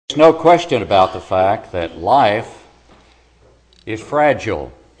There's no question about the fact that life is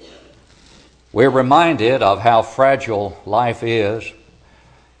fragile. We're reminded of how fragile life is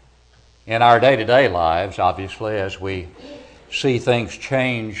in our day-to-day lives, obviously, as we see things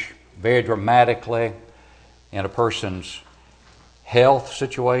change very dramatically in a person's health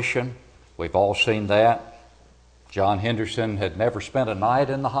situation. We've all seen that. John Henderson had never spent a night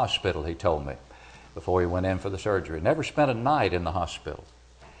in the hospital, he told me, before he went in for the surgery. Never spent a night in the hospital.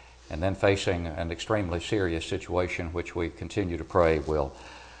 And then facing an extremely serious situation, which we continue to pray will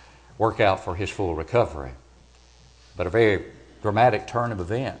work out for his full recovery. But a very dramatic turn of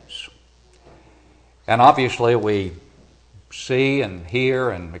events. And obviously we see and hear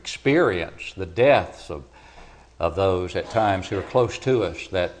and experience the deaths of those at times who are close to us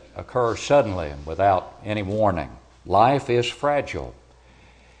that occur suddenly and without any warning. Life is fragile.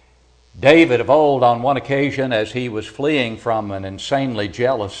 David of old, on one occasion, as he was fleeing from an insanely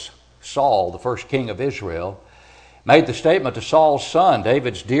jealous Saul, the first king of Israel, made the statement to Saul's son,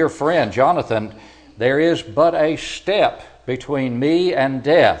 David's dear friend, Jonathan, "There is but a step between me and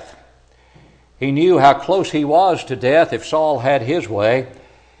death." He knew how close he was to death if Saul had his way,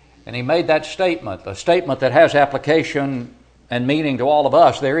 and he made that statement, a statement that has application and meaning to all of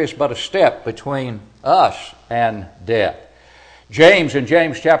us. There is but a step between us and death. James in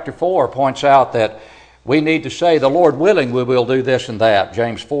James chapter 4 points out that we need to say, "The Lord willing, we will do this and that."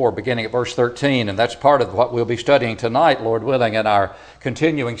 James 4, beginning at verse 13, and that's part of what we'll be studying tonight, Lord willing, in our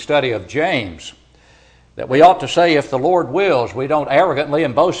continuing study of James. That we ought to say, if the Lord wills, we don't arrogantly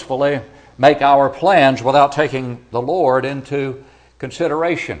and boastfully make our plans without taking the Lord into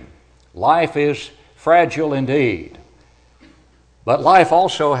consideration. Life is fragile indeed. But life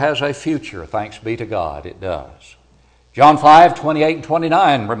also has a future, thanks be to God, it does. John 5, 28 and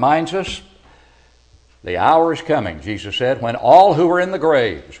 29 reminds us, "The hour is coming," Jesus said, "when all who are in the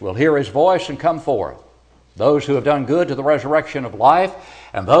graves will hear his voice and come forth. Those who have done good to the resurrection of life,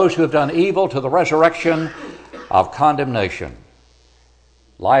 and those who have done evil to the resurrection of condemnation."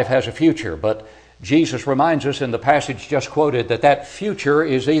 Life has a future, but Jesus reminds us in the passage just quoted that that future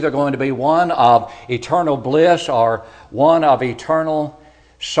is either going to be one of eternal bliss or one of eternal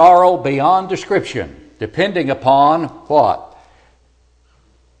sorrow beyond description, depending upon what?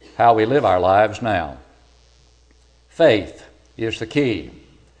 How we live our lives now. Faith is the key.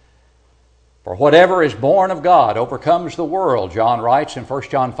 "For whatever is born of God overcomes the world," John writes in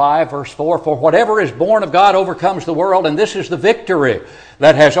 1 John 5, verse 4. "For whatever is born of God overcomes the world, and this is the victory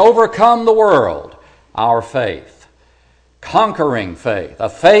that has overcome the world, our faith." Conquering faith, a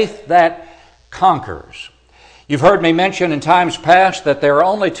faith that conquers. You've heard me mention in times past that there are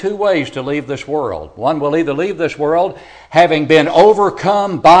only two ways to leave this world. One will either leave this world having been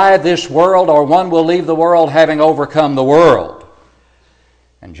overcome by this world, or one will leave the world having overcome the world.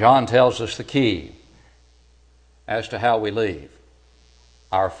 And John tells us the key as to how we leave: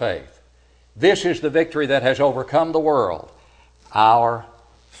 our faith. This is the victory that has overcome the world, our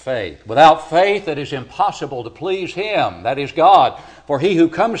faith. Without faith, it is impossible to please Him, that is God. For he who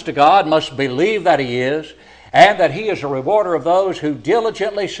comes to God must believe that He is, and that He is a rewarder of those who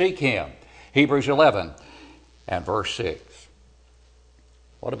diligently seek Him. Hebrews 11 and verse 6.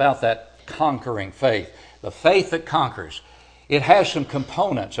 What about that conquering faith? The faith that conquers. It has some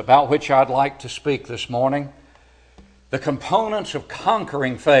components about which I'd like to speak this morning. The components of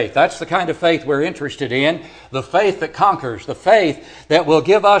conquering faith. That's the kind of faith we're interested in. The faith that conquers. The faith that will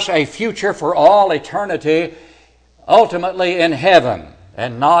give us a future for all eternity, ultimately in heaven,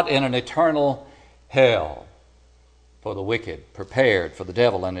 and not in an eternal hell for the wicked, prepared for the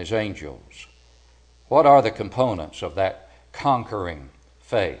devil and his angels. What are the components of that conquering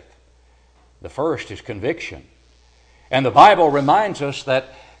faith? The first is conviction. And the Bible reminds us that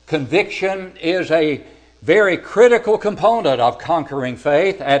conviction is a very critical component of conquering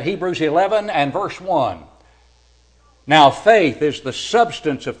faith at Hebrews 11 and verse 1. "Now faith is the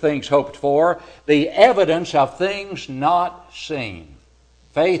substance of things hoped for, the evidence of things not seen."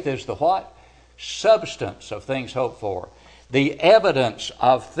 Faith is the what? Substance of things hoped for. The evidence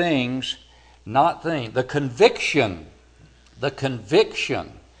of things not seen. The conviction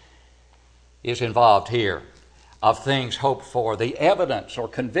is involved here of things hoped for. The evidence or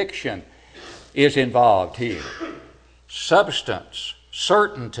conviction is involved here. Substance,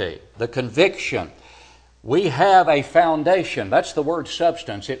 certainty, the conviction. We have a foundation. That's the word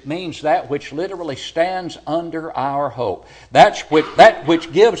substance. It means that which literally stands under our hope. That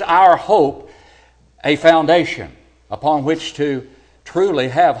which gives our hope a foundation upon which to truly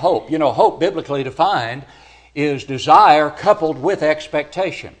have hope. You know, hope, biblically defined, is desire coupled with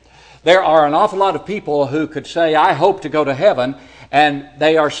expectation. There are an awful lot of people who could say, "I hope to go to heaven," And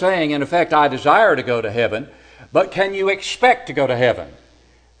they are saying, in effect, I desire to go to heaven, but can you expect to go to heaven?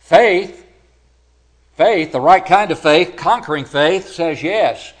 Faith, the right kind of faith, conquering faith, says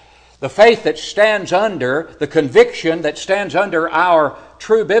yes. The faith that stands under, the conviction that stands under our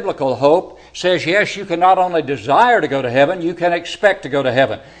true biblical hope says, yes, you can not only desire to go to heaven, you can expect to go to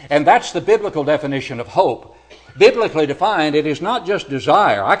heaven. And that's the biblical definition of hope. Biblically defined, it is not just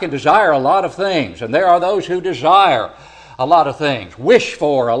desire. I can desire a lot of things, and there are those who desire a lot of things, wish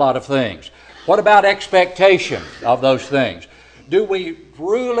for a lot of things. What about expectation of those things? Do we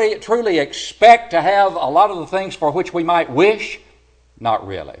truly expect to have a lot of the things for which we might wish? Not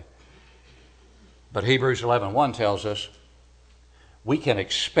really. But Hebrews 11:1 tells us we can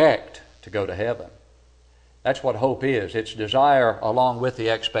expect to go to heaven. That's what hope is. It's desire along with the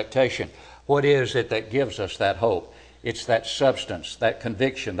expectation. What is it that gives us that hope? It's that substance, that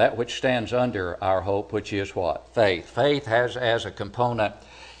conviction, that which stands under our hope, which is what? Faith. Faith has as a component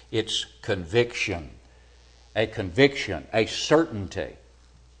its conviction, a certainty.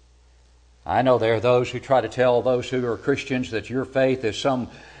 I know there are those who try to tell those who are Christians that your faith is some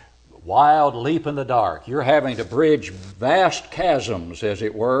wild leap in the dark. You're having to bridge vast chasms, as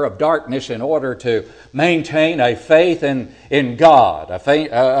it were, of darkness in order to maintain a faith in God, a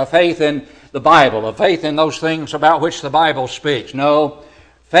faith in the Bible, a faith in those things about which the Bible speaks. No,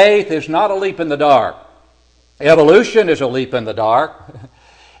 faith is not a leap in the dark. Evolution is a leap in the dark.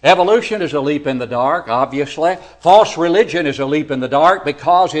 Evolution is a leap in the dark, obviously. False religion is a leap in the dark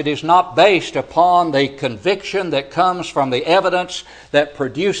because it is not based upon the conviction that comes from the evidence that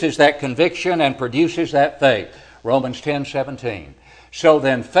produces that conviction and produces that faith. Romans 10:17. So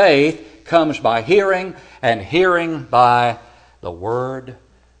then faith comes by hearing, and hearing by the Word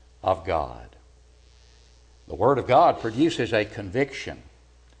of God. The Word of God produces a conviction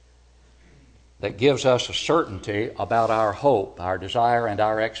that gives us a certainty about our hope, our desire, and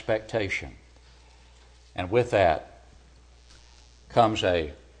our expectation. And with that comes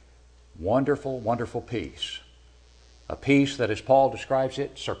a wonderful, wonderful peace. A peace that, as Paul describes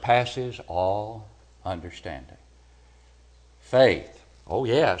it, surpasses all understanding. Faith, oh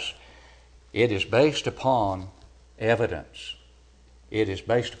yes, it is based upon evidence. It is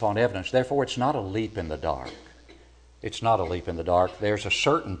based upon evidence. Therefore, it's not a leap in the dark. It's not a leap in the dark. There's a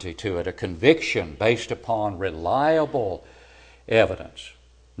certainty to it, a conviction based upon reliable evidence.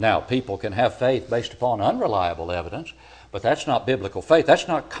 Now, people can have faith based upon unreliable evidence, but that's not biblical faith. That's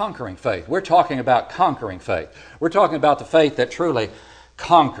not conquering faith. We're talking about conquering faith. We're talking about the faith that truly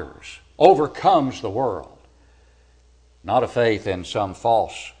conquers, overcomes the world. Not a faith in some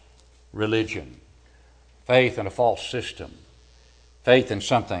false religion, faith in a false system, faith in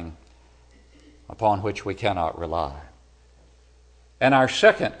something upon which we cannot rely. And our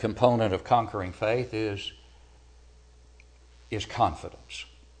second component of conquering faith is confidence.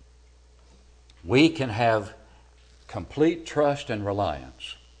 We can have complete trust and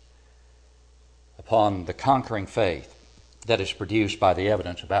reliance upon the conquering faith that is produced by the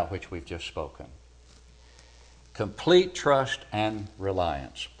evidence about which we've just spoken. Complete trust and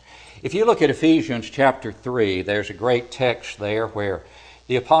reliance. If you look at Ephesians chapter 3, there's a great text there where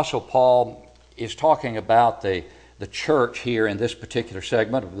the Apostle Paul is talking about the church here in this particular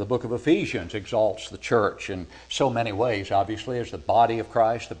segment of the book of Ephesians. Exalts the church in so many ways, obviously, as the body of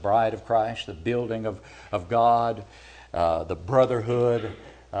Christ, the bride of Christ, the building of God, the brotherhood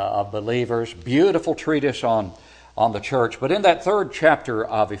of believers. Beautiful treatise on the church. But in that third chapter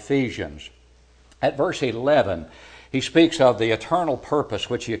of Ephesians, at verse 11, he speaks of the eternal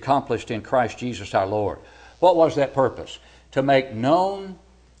purpose which he accomplished in Christ Jesus our Lord. What was that purpose? To make known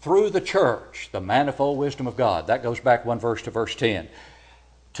through the church the manifold wisdom of God. That goes back one verse to verse 10.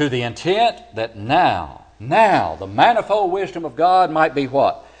 To the intent that now the manifold wisdom of God might be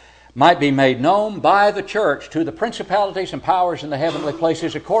what? Might be made known by the church to the principalities and powers in the heavenly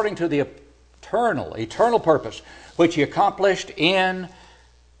places according to the eternal purpose which he accomplished in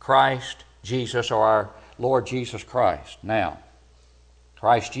Christ Jesus, or our Lord Jesus Christ. Now,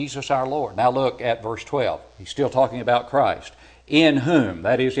 Christ Jesus our Lord. Now look at verse 12. He's still talking about Christ. In whom,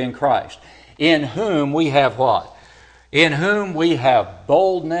 that is in Christ, in whom we have what? In whom we have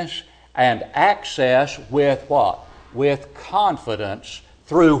boldness and access with what? With confidence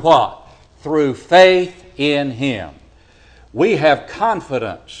through what? Through faith in Him. We have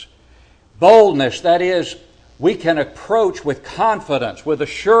confidence, boldness, that is, we can approach with confidence, with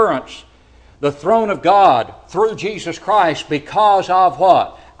assurance, the throne of God through Jesus Christ because of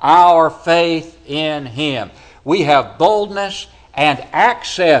what? Our faith in Him. We have boldness and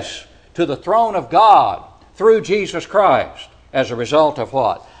access to the throne of God through Jesus Christ as a result of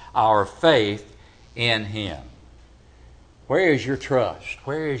what? Our faith in Him. Where is your trust?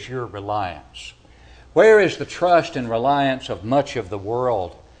 Where is your reliance? Where is the trust and reliance of much of the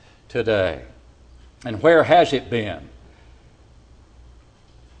world today? And where has it been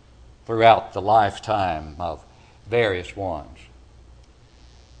throughout the lifetime of various ones?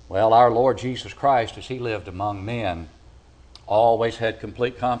 Well, our Lord Jesus Christ, as He lived among men, always had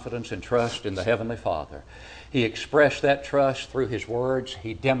complete confidence and trust in the Heavenly Father. He expressed that trust through His words.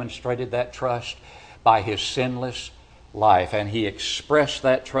 He demonstrated that trust by His sinless life. And He expressed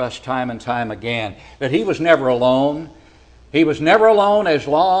that trust time and time again, that He was never alone. He was never alone as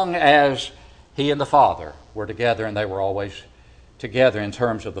long as He and the Father were together, and they were always together in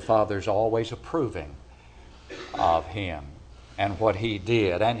terms of the Father's always approving of Him and what He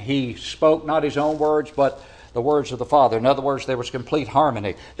did. And He spoke not His own words, but the words of the Father. In other words, there was complete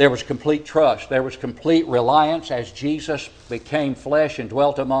harmony. There was complete trust. There was complete reliance as Jesus became flesh and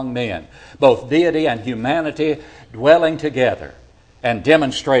dwelt among men. Both deity and humanity dwelling together and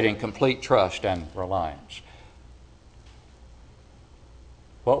demonstrating complete trust and reliance.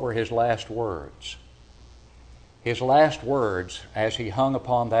 What were His last words? His last words as He hung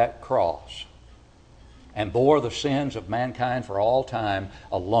upon that cross and bore the sins of mankind for all time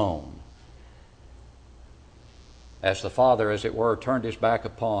alone. As the Father, as it were, turned His back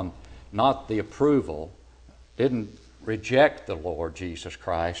upon not the approval, didn't reject the Lord Jesus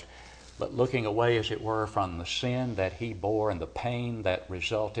Christ, but looking away, as it were, from the sin that He bore and the pain that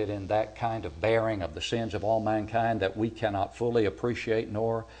resulted in that kind of bearing of the sins of all mankind that we cannot fully appreciate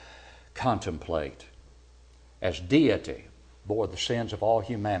nor contemplate. As deity bore the sins of all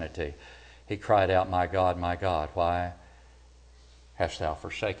humanity, He cried out, my God, why hast Thou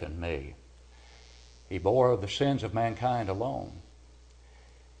forsaken me?" He bore the sins of mankind alone.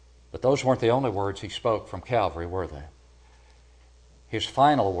 But those weren't the only words He spoke from Calvary, were they? His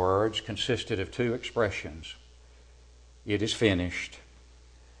final words consisted of two expressions. "It is finished,"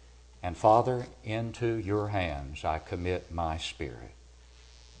 and "Father, into your hands I commit my spirit."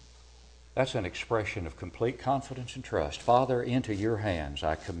 That's an expression of complete confidence and trust. "Father, into your hands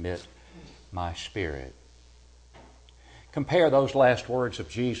I commit my spirit." Compare those last words of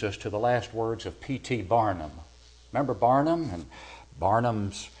Jesus to the last words of P.T. Barnum. Remember Barnum and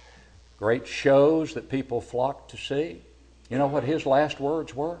Barnum's great shows that people flocked to see? You know what his last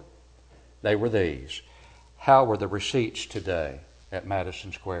words were? They were these: "How were the receipts today at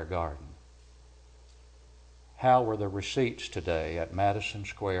Madison Square Garden?" How were the receipts today at Madison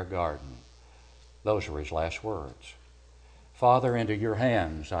Square Garden? Those were his last words. "Father, into your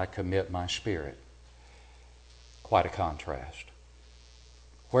hands I commit my spirit." Quite a contrast.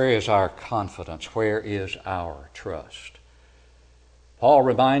 Where is our confidence? Where is our trust? Paul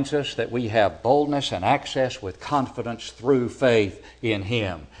reminds us that we have boldness and access with confidence through faith in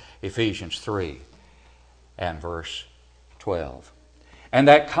Him. Ephesians 3 and verse 12. And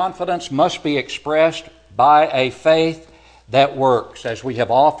that confidence must be expressed by a faith that works, as we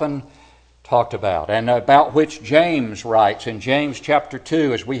have often talked about, and about which James writes in James chapter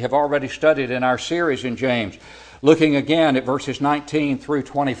 2, as we have already studied in our series in James. Looking again at verses 19 through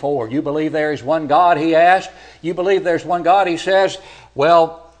 24. You believe there is one God, he asked. You believe there's one God, he says.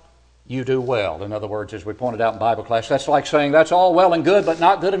 Well, you do well. In other words, as we pointed out in Bible class, that's like saying that's all well and good, but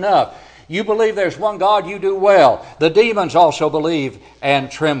not good enough. You believe there's one God, you do well. The demons also believe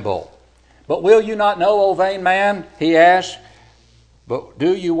and tremble. But will you not know, O vain man, he asked, but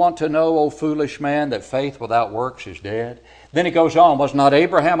do you want to know, O foolish man, that faith without works is dead? Then he goes on, was not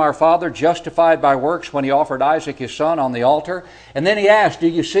Abraham our father justified by works when he offered Isaac his son on the altar? And then he asked, do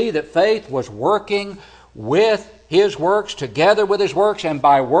you see that faith was working with his works, together with his works, and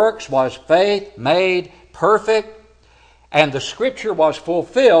by works was faith made perfect? And the scripture was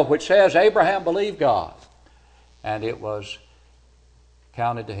fulfilled, which says, Abraham believed God, and it was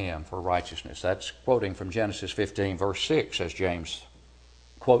counted to him for righteousness. That's quoting from Genesis 15, verse 6, as James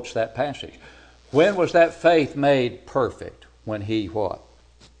quotes that passage. When was that faith made perfect? When he what?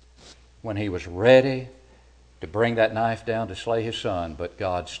 When he was ready to bring that knife down to slay his son, but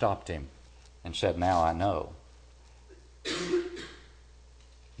God stopped him and said, now I know.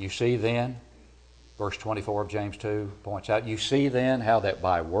 You see then, verse 24 of James 2 points out, you see then how that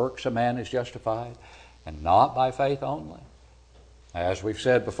by works a man is justified, and not by faith only. As we've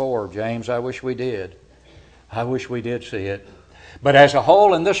said before, James, I wish we did. I wish we did see it. But as a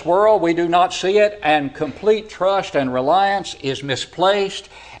whole in this world, we do not see it, and complete trust and reliance is misplaced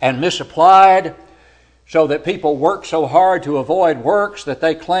and misapplied, so that people work so hard to avoid works that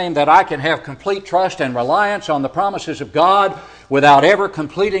they claim that I can have complete trust and reliance on the promises of God without ever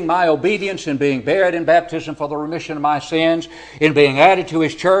completing my obedience in being buried in baptism for the remission of my sins, in being added to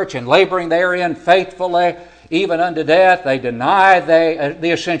His church and laboring therein faithfully even unto death. They deny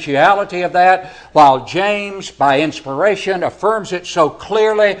the essentiality of that, while James, by inspiration, affirms it so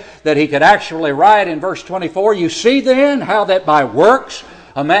clearly that he could actually write in verse 24, "You see then how that by works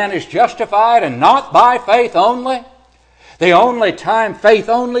a man is justified, and not by faith only." The only time faith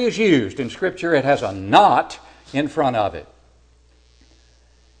only is used in Scripture, it has a "not" in front of it.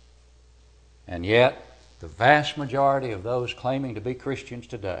 And yet, the vast majority of those claiming to be Christians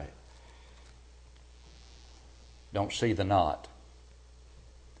today don't see the "not."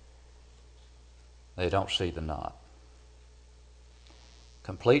 They don't see the "not."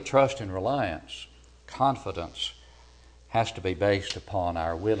 Complete trust and reliance, confidence, has to be based upon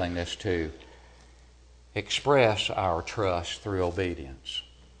our willingness to express our trust through obedience.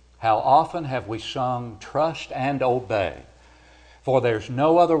 How often have we sung "Trust and obey"? For there's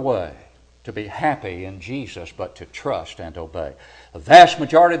no other way to be happy in Jesus but to trust and obey. The vast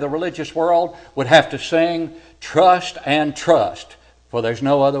majority of the religious world would have to sing "Trust and trust," for there's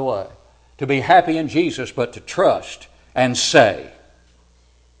no other way to be happy in Jesus but to trust and say.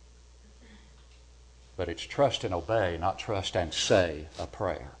 But it's trust and obey, not trust and say a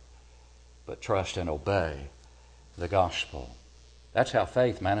prayer, but trust and obey the gospel. That's how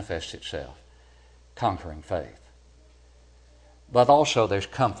faith manifests itself, conquering faith. But also there's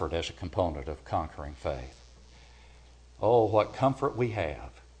comfort as a component of conquering faith. Oh, what comfort we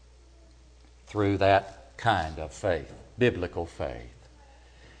have through that kind of faith, biblical faith.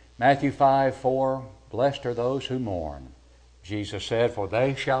 Matthew 5:4, "Blessed are those who mourn," Jesus said, "for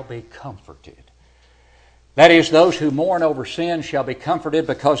they shall be comforted." That is, those who mourn over sin shall be comforted,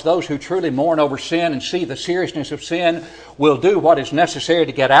 because those who truly mourn over sin and see the seriousness of sin will do what is necessary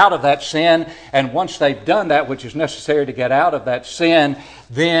to get out of that sin. And once they've done that which is necessary to get out of that sin,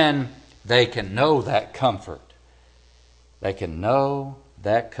 then they can know that comfort. They can know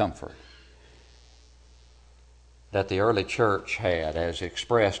that comfort that the early church had, as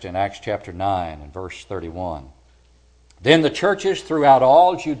expressed in Acts chapter 9 and verse 31. "Then the churches throughout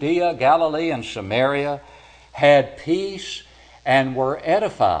all Judea, Galilee, and Samaria had peace and were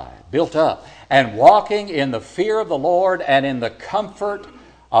edified," built up, "and walking in the fear of the Lord and in the comfort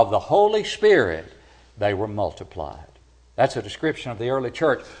of the Holy Spirit, they were multiplied." That's a description of the early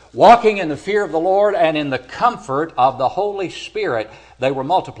church. Walking in the fear of the Lord and in the comfort of the Holy Spirit, they were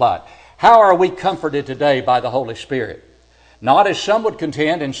multiplied. How are we comforted today by the Holy Spirit? Not as some would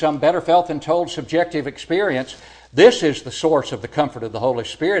contend in some better felt than told subjective experience. This is the source of the comfort of the Holy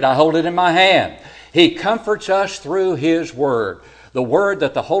Spirit. I hold it in my hand. He comforts us through His Word. The Word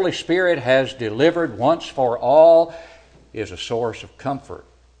that the Holy Spirit has delivered once for all is a source of comfort,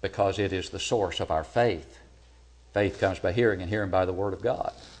 because it is the source of our faith. Faith comes by hearing, and hearing by the Word of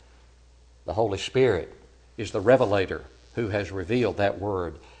God. The Holy Spirit is the revelator who has revealed that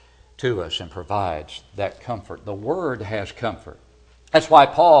Word to us and provides that comfort. The Word has comfort. That's why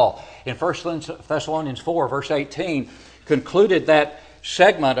Paul, in 1 Thessalonians 4, verse 18, concluded that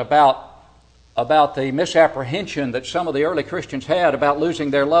segment about the misapprehension that some of the early Christians had about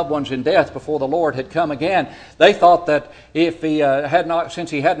losing their loved ones in death before the Lord had come again. They thought that if since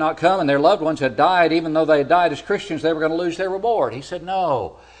He had not come and their loved ones had died, even though they had died as Christians, they were going to lose their reward. He said,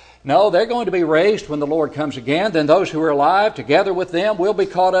 no, they're going to be raised when the Lord comes again. Then those who are alive, together with them, will be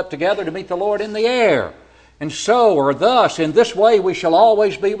caught up together to meet the Lord in the air. And so, or thus, in this way, we shall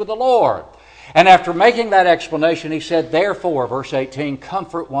always be with the Lord. And after making that explanation, he said, therefore, verse 18,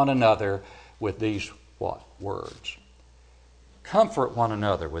 comfort one another with these what? Words. Comfort one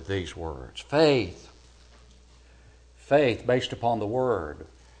another with these words. Faith based upon the Word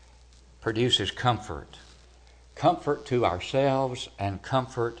produces comfort. Comfort to ourselves and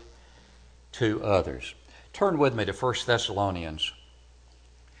comfort to others. Turn with me to 1 Thessalonians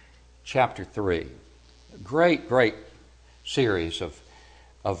chapter 3. Great series of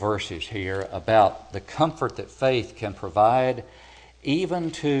verses here about the comfort that faith can provide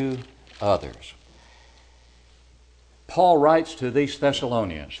even to others. Paul writes to these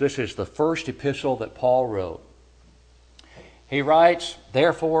Thessalonians. This is the first epistle that Paul wrote. He writes,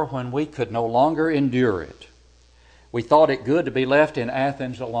 therefore, when we could no longer endure it, we thought it good to be left in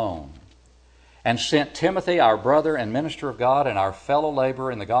Athens alone, and sent Timothy, our brother and minister of God, and our fellow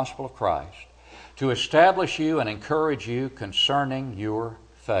laborer in the gospel of Christ, to establish you and encourage you concerning your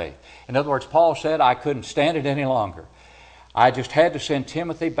faith. In other words, Paul said, I couldn't stand it any longer. I just had to send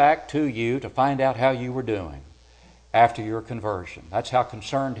Timothy back to you to find out how you were doing after your conversion. That's how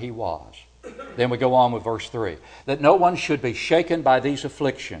concerned he was. Then we go on with verse 3. That no one should be shaken by these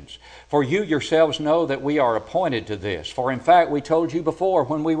afflictions. For you yourselves know that we are appointed to this. For in fact we told you before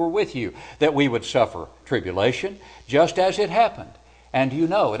when we were with you that we would suffer tribulation, just as it happened. and you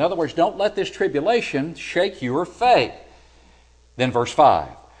know. In other words, don't let this tribulation shake your faith. Then verse 5.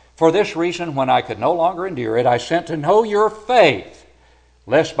 For this reason, when I could no longer endure it, I sent to know your faith,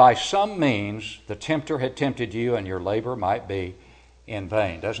 lest by some means the tempter had tempted you and your labor might be in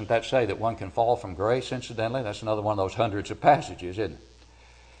vain. Doesn't that say that one can fall from grace, incidentally? That's another one of those hundreds of passages, isn't it?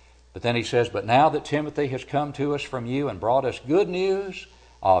 But then he says, but now that Timothy has come to us from you and brought us good news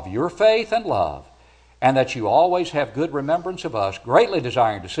of your faith and love, and that you always have good remembrance of us, greatly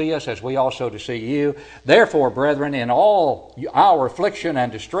desiring to see us as we also to see you. Therefore, brethren, in all our affliction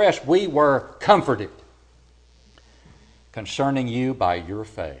and distress we were comforted concerning you by your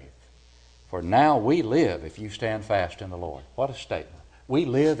faith. For now we live if you stand fast in the Lord. What a statement. We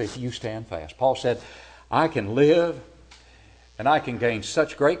live if you stand fast. Paul said, I can live and I can gain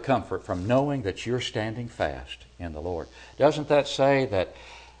such great comfort from knowing that you're standing fast in the Lord. Doesn't that say that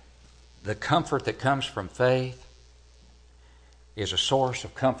the comfort that comes from faith is a source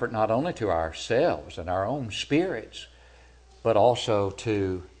of comfort not only to ourselves and our own spirits, but also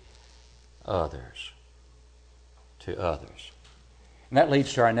to others. To others. And that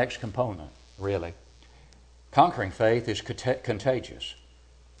leads to our next component, really. Conquering faith is contagious.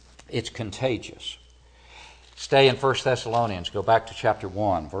 It's contagious. Stay in 1 Thessalonians. Go back to chapter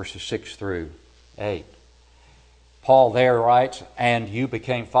 1, verses 6 through 8. Paul there writes, and you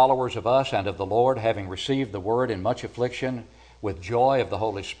became followers of us and of the Lord, having received the word in much affliction with joy of the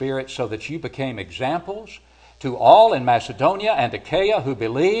Holy Spirit, so that you became examples to all in Macedonia and Achaia who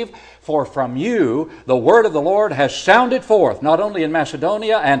believe. For from you the word of the Lord has sounded forth, not only in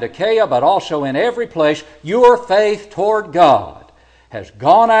Macedonia and Achaia, but also in every place. Your faith toward God has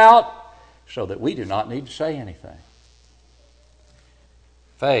gone out, so that we do not need to say anything.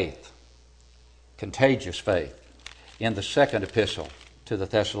 Faith, contagious faith. In the second epistle to the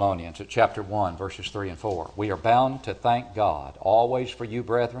Thessalonians at chapter 1, verses 3 and 4. We are bound to thank God always for you,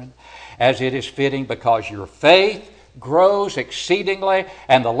 brethren, as it is fitting, because your faith grows exceedingly,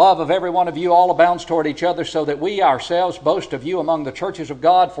 and the love of every one of you all abounds toward each other, so that we ourselves boast of you among the churches of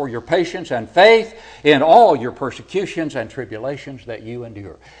God for your patience and faith in all your persecutions and tribulations that you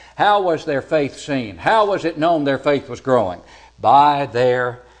endure. How was their faith seen? How was it known their faith was growing? By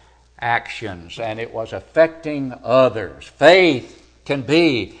their actions, and it was affecting others. Faith can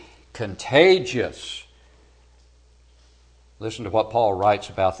be contagious. Listen to what Paul writes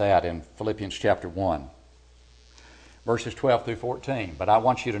about that in Philippians chapter 1, verses 12 through 14. But I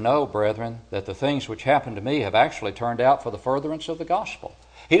want you to know, brethren, that the things which happened to me have actually turned out for the furtherance of the gospel.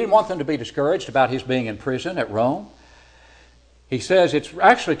 He didn't want them to be discouraged about his being in prison at Rome. He says it's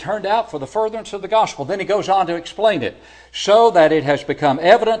actually turned out for the furtherance of the gospel. Then he goes on to explain it. So that it has become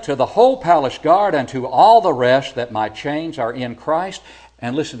evident to the whole palace guard and to all the rest that my chains are in Christ.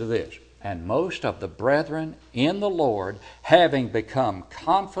 And listen to this. And most of the brethren in the Lord, having become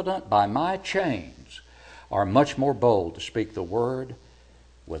confident by my chains, are much more bold to speak the word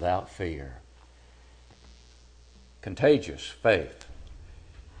without fear. Contagious faith.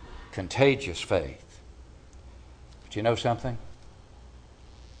 Contagious faith. But you know something?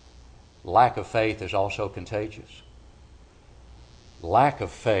 Lack of faith is also contagious. Lack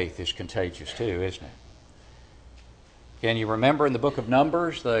of faith is contagious too, isn't it? Can you remember in the book of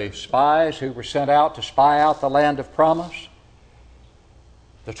Numbers the spies who were sent out to spy out the land of promise?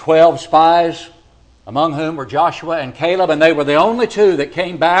 The 12 spies, among whom were Joshua and Caleb, and they were the only two that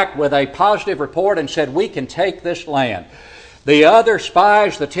came back with a positive report and said, we can take this land. The other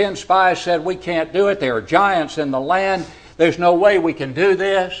spies, the 10 spies, said, we can't do it. There are giants in the land. There's no way we can do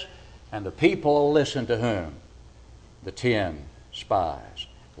this. And the people listened to whom? The 10 spies.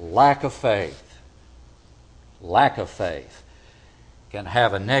 Lack of faith. Lack of faith can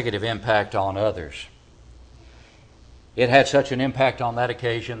have a negative impact on others. It had such an impact on that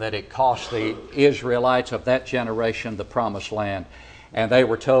occasion that it cost the Israelites of that generation the promised land. And they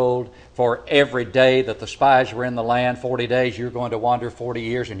were told, for every day that the spies were in the land, 40 days, you're going to wander 40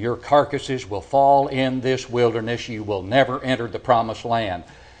 years, and your carcasses will fall in this wilderness. You will never enter the promised land,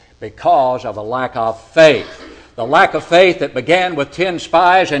 because of a lack of faith. The lack of faith that began with 10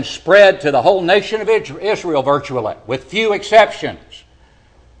 spies and spread to the whole nation of Israel virtually, with few exceptions.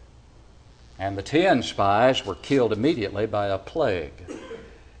 And the 10 spies were killed immediately by a plague.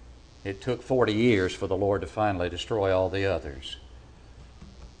 It took 40 years for the Lord to finally destroy all the others.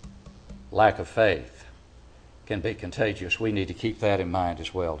 Lack of faith can be contagious. We need to keep that in mind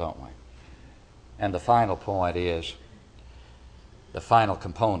as well, don't we? And the final point is, the final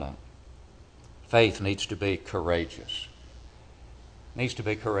component, faith needs to be courageous. Needs to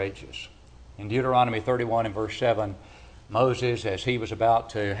be courageous. In Deuteronomy 31 and verse 7, Moses, as he was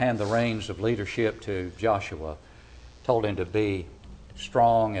about to hand the reins of leadership to Joshua, told him to be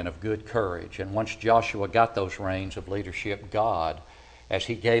strong and of good courage. And once Joshua got those reins of leadership, God, as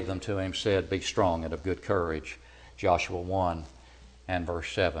he gave them to him, said, be strong and of good courage. Joshua 1 and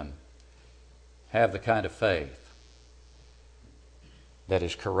verse 7. Have the kind of faith that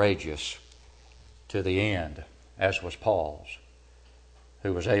is courageous to the end, as was Paul's,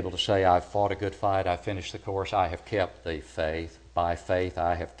 who was able to say, I've fought a good fight, I've finished the course, I have kept the faith. By faith,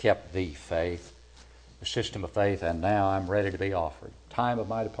 I have kept the faith, the system of faith, and now I'm ready to be offered. Time of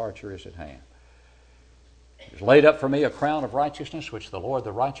my departure is at hand. It is laid up for me a crown of righteousness, which the Lord,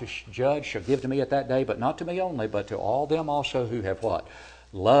 the righteous judge, shall give to me at that day, but not to me only, but to all them also who have what?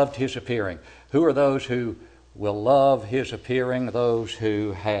 Loved his appearing. Who are those who will love his appearing? Those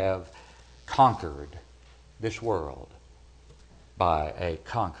who have conquered this world by a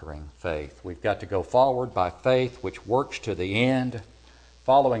conquering faith. We've got to go forward by faith which works to the end,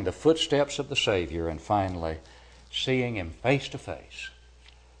 following the footsteps of the Savior, and finally seeing him face to face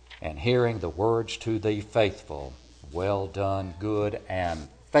and hearing the words to the faithful, well done, good and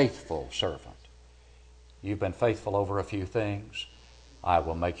faithful servant. You've been faithful over a few things. I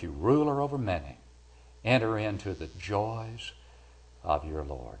will make you ruler over many. Enter into the joys of your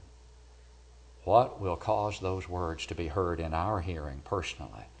Lord. What will cause those words to be heard in our hearing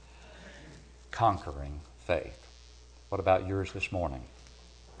personally? Conquering faith. What about yours this morning?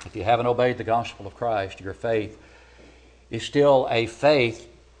 If you haven't obeyed the gospel of Christ, your faith is still a faith,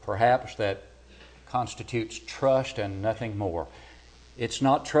 perhaps, that constitutes trust and nothing more. It's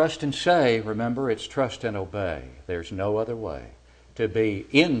not trust and say, remember, it's trust and obey. There's no other way to be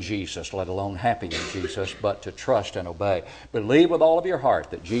in Jesus, let alone happy in Jesus, but to trust and obey. Believe with all of your heart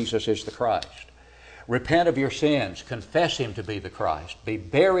that Jesus is the Christ. Repent of your sins. Confess him to be the Christ. Be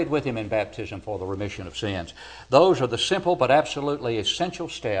buried with him in baptism for the remission of sins. Those are the simple but absolutely essential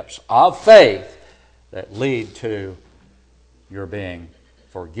steps of faith that lead to your being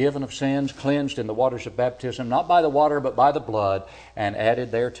forgiven of sins, cleansed in the waters of baptism, not by the water but by the blood, and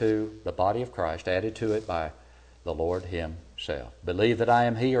added thereto the body of Christ, added to it by the Lord himself. Believe that I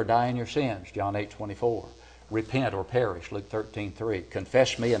am he, or die in your sins, John 8:24. Repent or perish, Luke 13:3.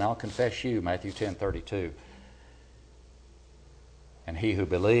 Confess me and I'll confess you, Matthew 10:32. And he who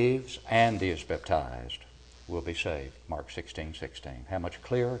believes and is baptized will be saved, Mark 16:16. How much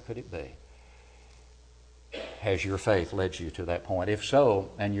clearer could it be? Has your faith led you to that point? If so,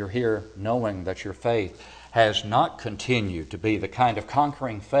 and you're here knowing that your faith has not continued to be the kind of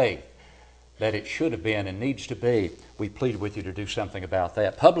conquering faith that it should have been and needs to be, we plead with you to do something about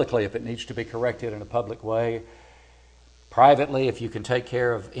that. Publicly, if it needs to be corrected in a public way. Privately, if you can take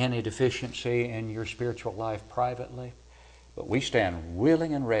care of any deficiency in your spiritual life privately. But we stand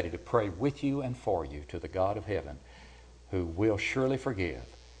willing and ready to pray with you and for you to the God of heaven, who will surely forgive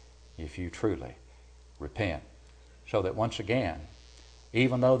if you truly repent. So that once again,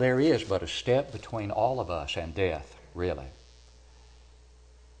 even though there is but a step between all of us and death, really,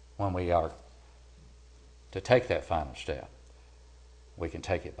 when we are to take that final step, we can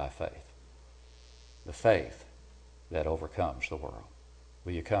take it by faith. The faith that overcomes the world.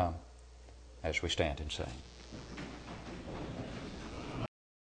 Will you come as we stand and sing?